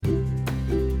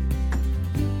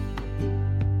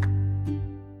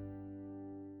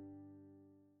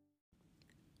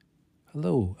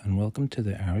Hello and welcome to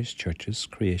the Irish Church's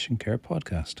Creation Care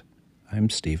podcast. I'm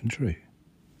Stephen True.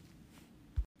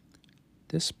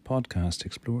 This podcast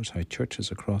explores how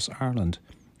churches across Ireland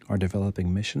are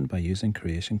developing mission by using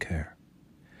creation care,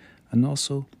 and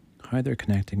also how they're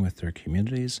connecting with their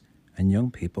communities and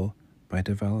young people by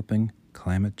developing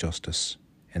climate justice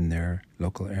in their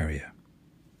local area.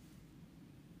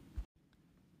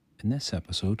 In this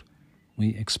episode,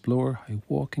 we explore how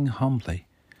walking humbly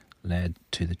led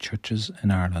to the churches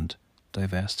in Ireland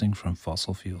divesting from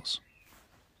fossil fuels.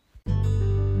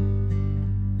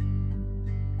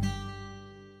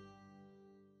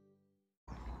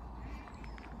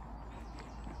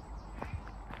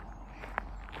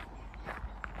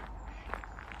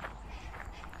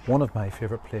 One of my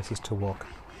favourite places to walk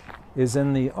is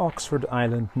in the Oxford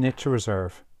Island Nature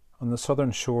Reserve on the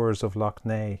southern shores of Lough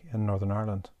Neagh in Northern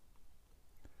Ireland.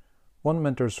 One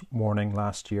winter's morning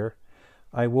last year,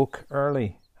 I woke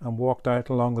early and walked out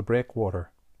along the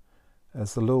breakwater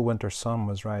as the low winter sun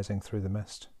was rising through the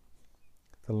mist.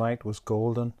 The light was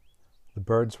golden, the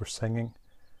birds were singing,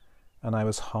 and I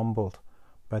was humbled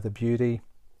by the beauty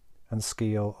and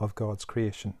scale of God's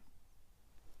creation.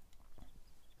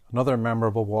 Another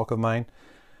memorable walk of mine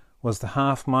was the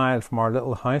half mile from our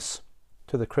little house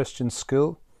to the Christian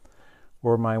school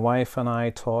where my wife and I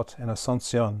taught in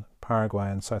Asuncion, Paraguay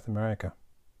in South America.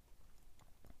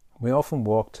 We often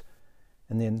walked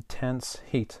in the intense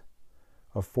heat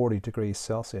of 40 degrees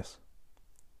Celsius.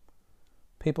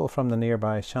 People from the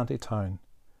nearby shanty town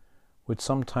would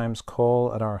sometimes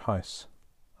call at our house,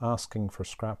 asking for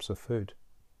scraps of food.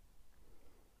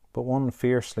 But one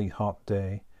fiercely hot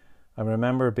day, I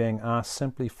remember being asked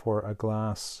simply for a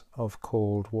glass of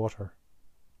cold water.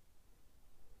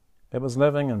 It was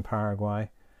living in Paraguay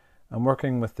and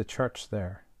working with the church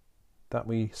there that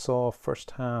we saw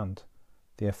firsthand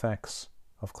the effects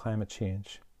of climate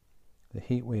change, the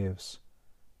heat waves,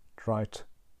 drought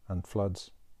and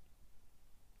floods.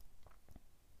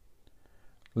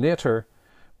 Later,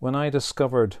 when I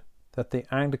discovered that the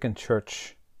Anglican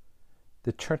Church,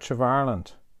 the Church of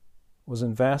Ireland, was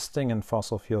investing in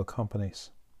fossil fuel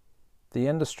companies, the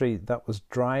industry that was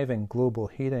driving global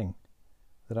heating,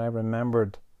 that I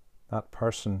remembered that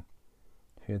person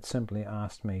who had simply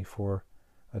asked me for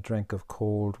a drink of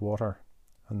cold water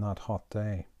on that hot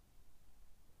day.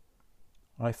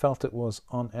 I felt it was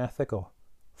unethical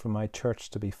for my church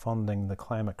to be funding the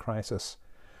climate crisis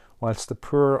whilst the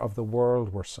poor of the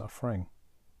world were suffering.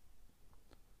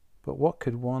 But what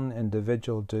could one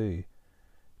individual do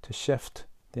to shift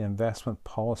the investment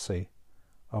policy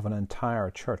of an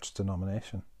entire church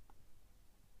denomination?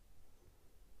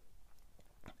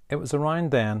 It was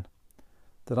around then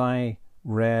that I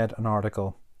read an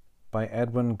article by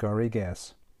Edwin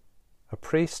Garrigues, a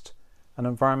priest and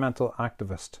environmental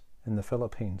activist in the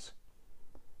Philippines,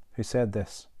 who said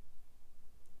this: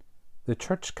 "The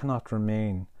church cannot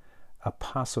remain a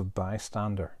passive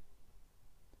bystander.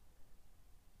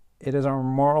 It is our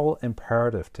moral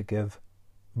imperative to give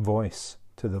voice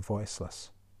to the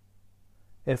voiceless.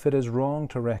 If it is wrong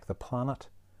to wreck the planet,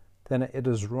 then it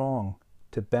is wrong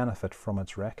to benefit from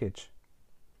its wreckage.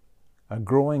 A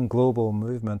growing global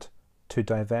movement to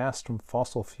divest from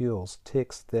fossil fuels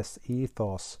takes this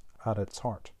ethos at its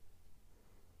heart."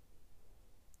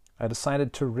 I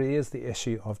decided to raise the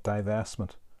issue of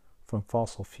divestment from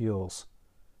fossil fuels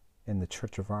in the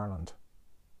Church of Ireland.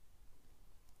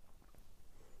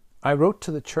 I wrote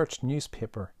to the church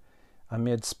newspaper and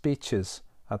made speeches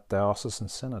at diocesan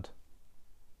synod.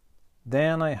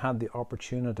 Then I had the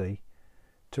opportunity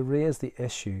to raise the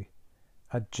issue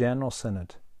at General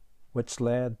Synod, which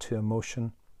led to a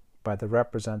motion by the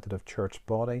representative church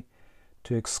body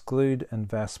to exclude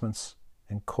investments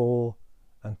in coal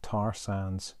and tar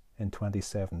sands in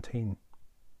 2017.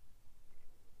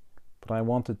 But I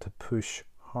wanted to push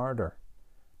harder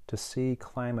to see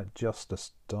climate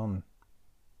justice done.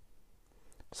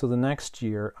 So the next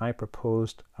year I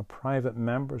proposed a private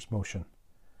members' motion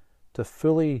to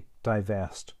fully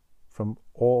divest from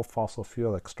all fossil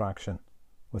fuel extraction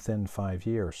within 5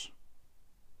 years.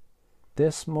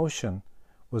 This motion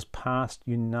was passed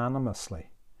unanimously,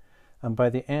 and by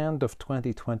the end of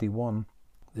 2021,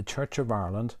 the Church of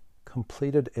Ireland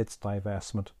completed its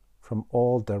divestment from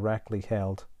all directly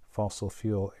held fossil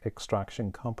fuel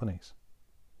extraction companies.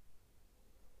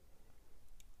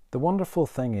 The wonderful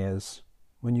thing is,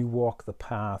 when you walk the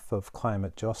path of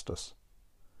climate justice,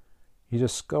 you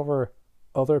discover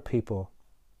other people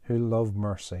who love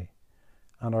mercy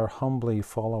and are humbly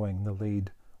following the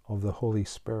lead of the Holy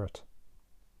Spirit.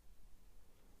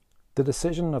 The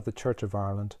decision of the Church of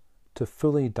Ireland to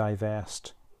fully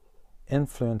divest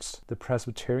influenced the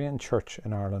Presbyterian Church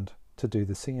in Ireland to do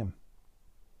the same.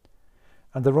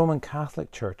 And the Roman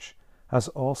Catholic Church has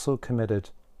also committed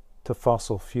to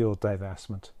fossil fuel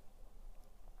divestment.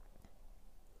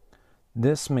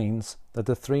 This means that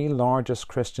the three largest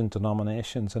Christian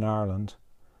denominations in Ireland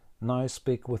now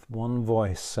speak with one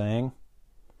voice, saying,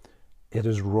 it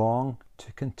is wrong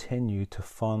to continue to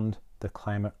fund the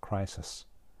climate crisis.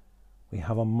 We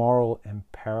have a moral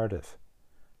imperative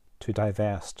to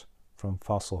divest from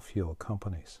fossil fuel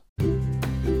companies.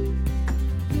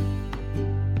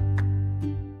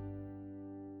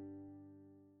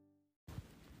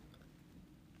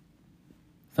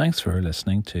 Thanks for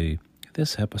listening to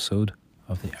this episode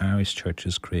of the Irish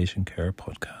Church's Creation Care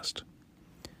podcast.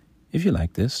 If you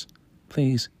like this,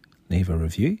 please leave a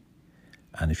review,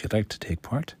 and if you'd like to take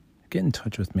part, get in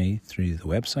touch with me through the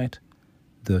website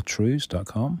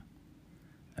thetrues.com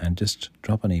and just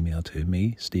drop an email to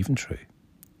me, Stephen True.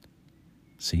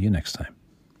 See you next time.